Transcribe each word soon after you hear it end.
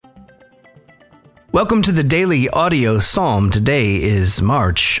Welcome to the Daily Audio Psalm. Today is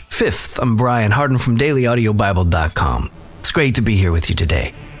March 5th. I'm Brian Hardin from dailyaudiobible.com. It's great to be here with you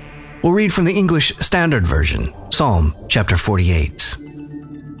today. We'll read from the English Standard Version, Psalm chapter 48.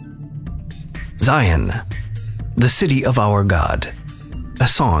 Zion, the city of our God. A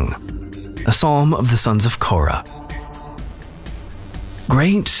song, a psalm of the sons of Korah.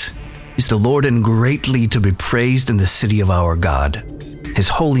 Great is the Lord and greatly to be praised in the city of our God, his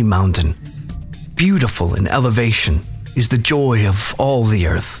holy mountain. Beautiful in elevation is the joy of all the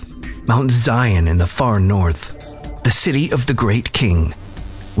earth, Mount Zion in the far north, the city of the great King.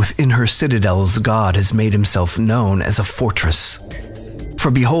 Within her citadels God has made himself known as a fortress. For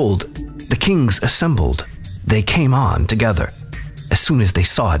behold, the kings assembled. They came on together. As soon as they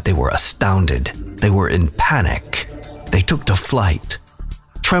saw it, they were astounded. They were in panic. They took to flight.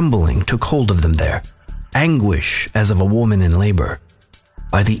 Trembling took hold of them there, anguish as of a woman in labor.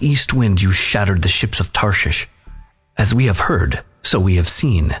 By the east wind you shattered the ships of Tarshish. As we have heard, so we have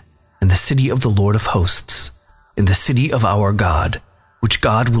seen, in the city of the Lord of hosts, in the city of our God, which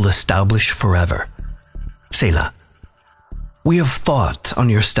God will establish forever. Selah. We have thought on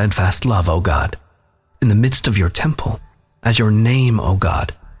your steadfast love, O God, in the midst of your temple. As your name, O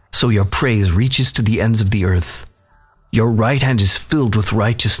God, so your praise reaches to the ends of the earth. Your right hand is filled with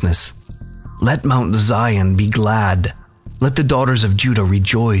righteousness. Let Mount Zion be glad. Let the daughters of Judah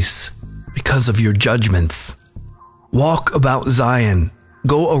rejoice because of your judgments. Walk about Zion,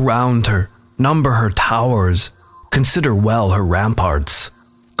 go around her, number her towers, consider well her ramparts,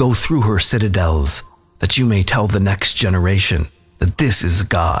 go through her citadels, that you may tell the next generation that this is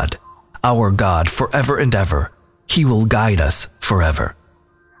God, our God forever and ever. He will guide us forever.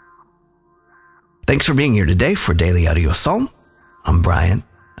 Thanks for being here today for Daily Audio Psalm. I'm Brian.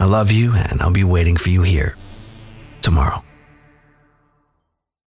 I love you, and I'll be waiting for you here tomorrow.